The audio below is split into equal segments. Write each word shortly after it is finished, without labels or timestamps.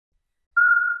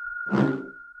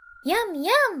Yum,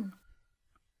 yum!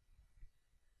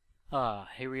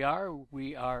 Here we are.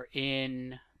 We are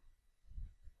in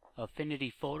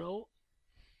Affinity Photo.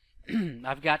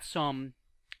 I've got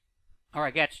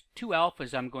I got two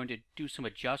alphas I'm going to do some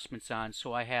adjustments on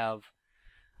so I have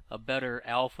a better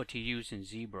alpha to use in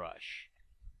ZBrush.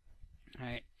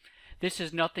 Alright. This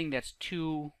is nothing that's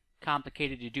too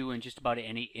complicated to do in just about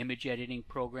any image editing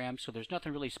program, so there's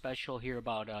nothing really special here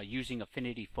about using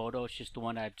Affinity Photo. It's just the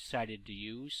one I've decided to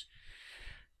use.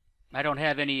 I don't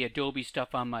have any Adobe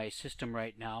stuff on my system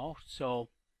right now, so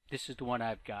this is the one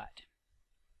I've got.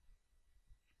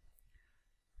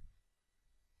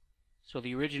 So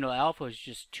the original alpha is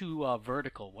just too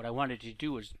vertical. What I wanted to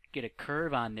do is get a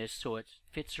curve on this so it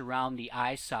fits around the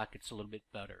eye sockets a little bit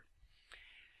better.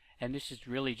 And this is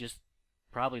really just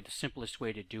probably the simplest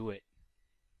way to do it.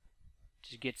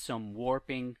 Just get some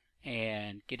warping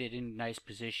and get it in a nice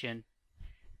position.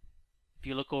 If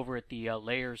you look over at the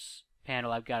layers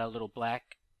panel, I've got a little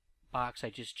black box I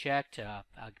just checked. I'll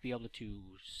be able to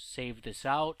save this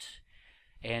out,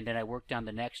 and then I worked on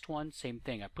the next one. Same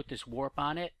thing. I put this warp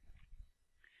on it,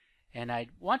 and I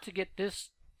want to get this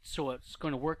so it's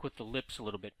going to work with the lips a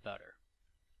little bit better.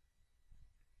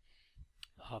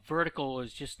 Vertical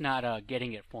is just not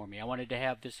getting it for me. I wanted to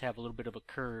have this have a little bit of a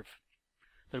curve,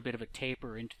 a little bit of a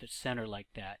taper into the center like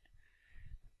that.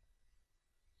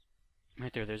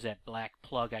 Right there, there's that black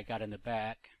plug I got in the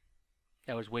back.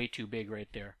 That was way too big right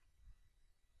there.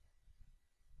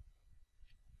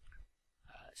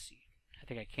 Let's see. I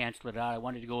think I canceled it out. I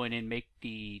wanted to go in and make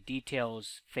the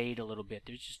details fade a little bit.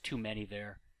 There's just too many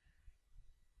there.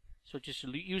 So just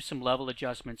use some level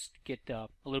adjustments to get a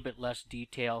little bit less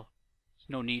detail. There's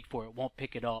no need for it. It won't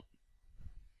pick it up.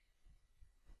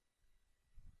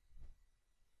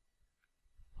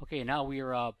 Okay, now we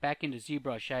are back into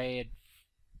ZBrush.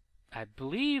 I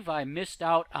believe I missed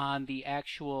out on the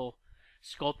actual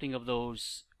sculpting of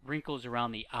those wrinkles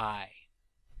around the eye.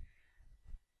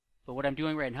 But what I'm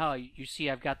doing right now, you see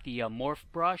I've got the morph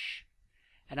brush,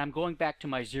 and I'm going back to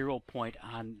my 0 point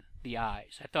on the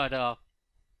eyes. I thought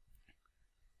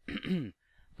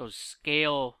those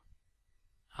scale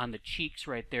on the cheeks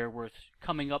right there were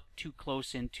coming up too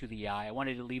close into the eye. I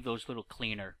wanted to leave those a little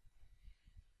cleaner.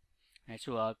 All right,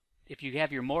 so if you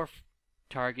have your morph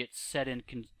targets set in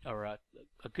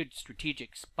a good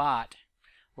strategic spot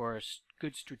or a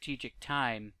good strategic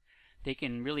time, they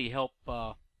can really help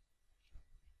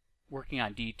working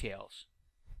on details.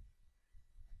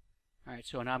 Alright,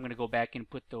 so now I'm going to go back and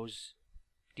put those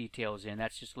details in.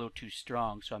 That's just a little too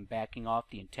strong, so I'm backing off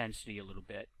the intensity a little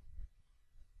bit.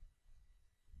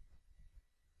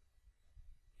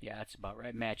 Yeah, that's about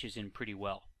right. Matches in pretty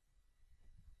well.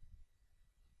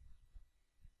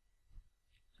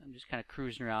 I'm just kind of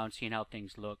cruising around, seeing how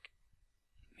things look,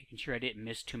 making sure I didn't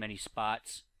miss too many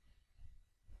spots.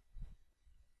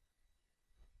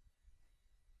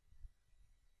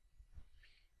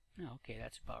 Okay,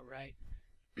 that's about right.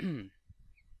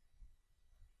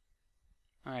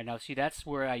 Alright, now see, that's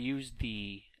where I used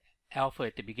the alpha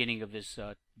at the beginning of this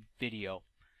video.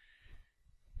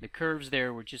 The curves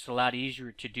there were just a lot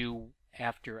easier to do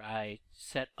after I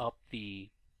set up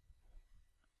the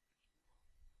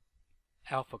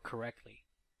alpha correctly.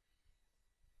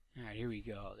 Alright, here we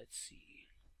go. Let's see.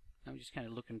 I'm just kind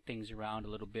of looking things around a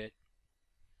little bit.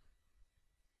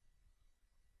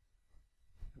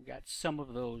 I've got some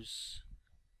of those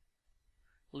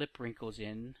lip wrinkles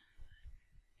in,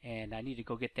 and I need to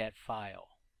go get that file.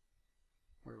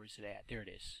 Where was it at? There it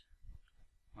is.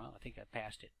 Well, I think I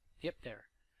passed it. Yep, there.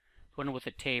 The one with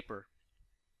the taper.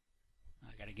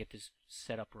 I gotta get this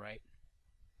set up right.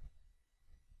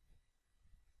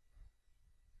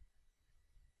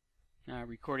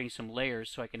 Recording some layers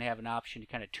so I can have an option to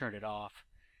kind of turn it off.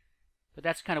 But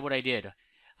that's kind of what I did.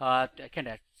 I kind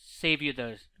of save you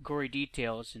the gory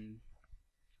details and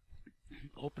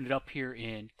open it up here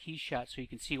in KeyShot so you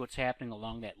can see what's happening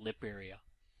along that lip area.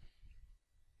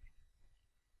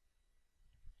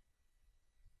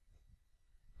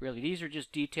 Really, these are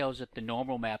just details that the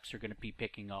normal maps are going to be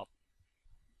picking up.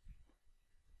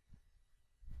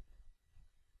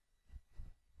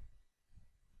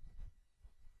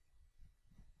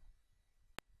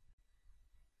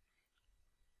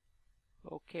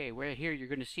 Okay, right here you're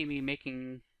going to see me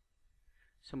making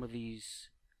some of these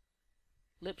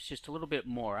lips just a little bit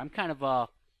more. I'm kind of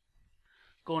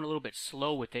going a little bit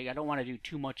slow with it. I don't want to do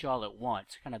too much all at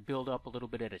once. Kind of build up a little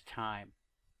bit at a time.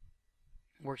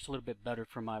 Works a little bit better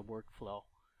for my workflow.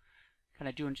 Kind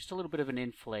of doing just a little bit of an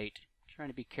inflate. Trying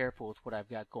to be careful with what I've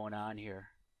got going on here.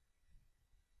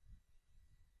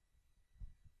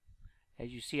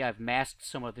 As you see, I've masked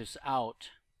some of this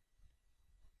out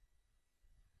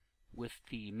with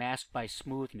the mask by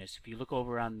smoothness. If you look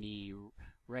over on the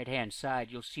right hand side,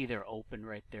 you'll see they're open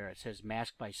right there. It says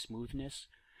mask by smoothness.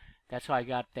 That's how I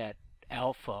got that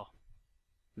alpha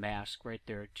mask right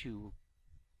there to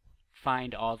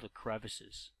find all the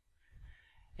crevices.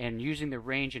 And using the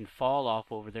range and fall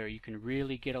off over there, you can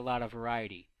really get a lot of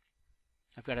variety.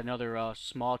 I've got another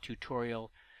small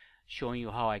tutorial showing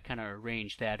you how I kind of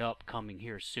arrange that up coming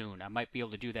here soon. I might be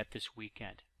able to do that this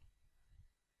weekend.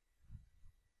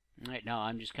 Right now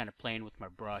I'm just kind of playing with my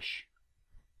brush.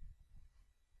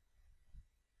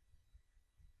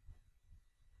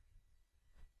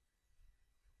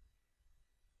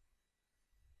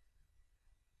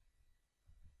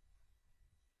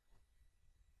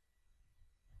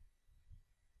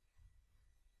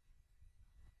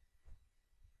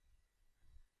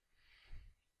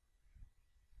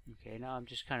 Okay, now I'm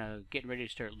just kind of getting ready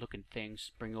to start looking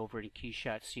things, bring over any key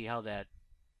shots, see how that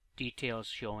detail is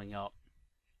showing up.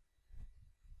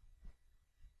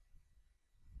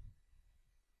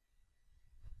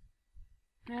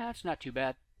 Yeah, that's not too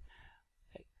bad.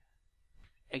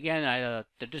 Again,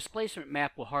 the displacement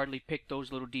map will hardly pick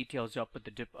those little details up, but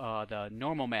the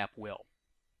normal map will.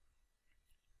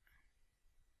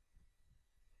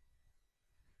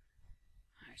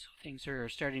 Alright, so things are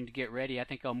starting to get ready. I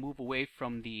think I'll move away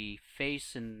from the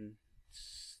face and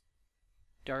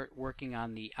start working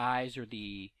on the eyes or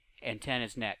the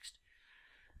antennas next.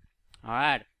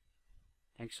 Alright,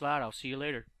 thanks a lot. I'll see you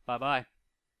later. Bye-bye.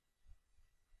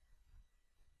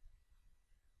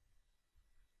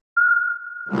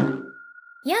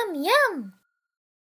 Yum, yum!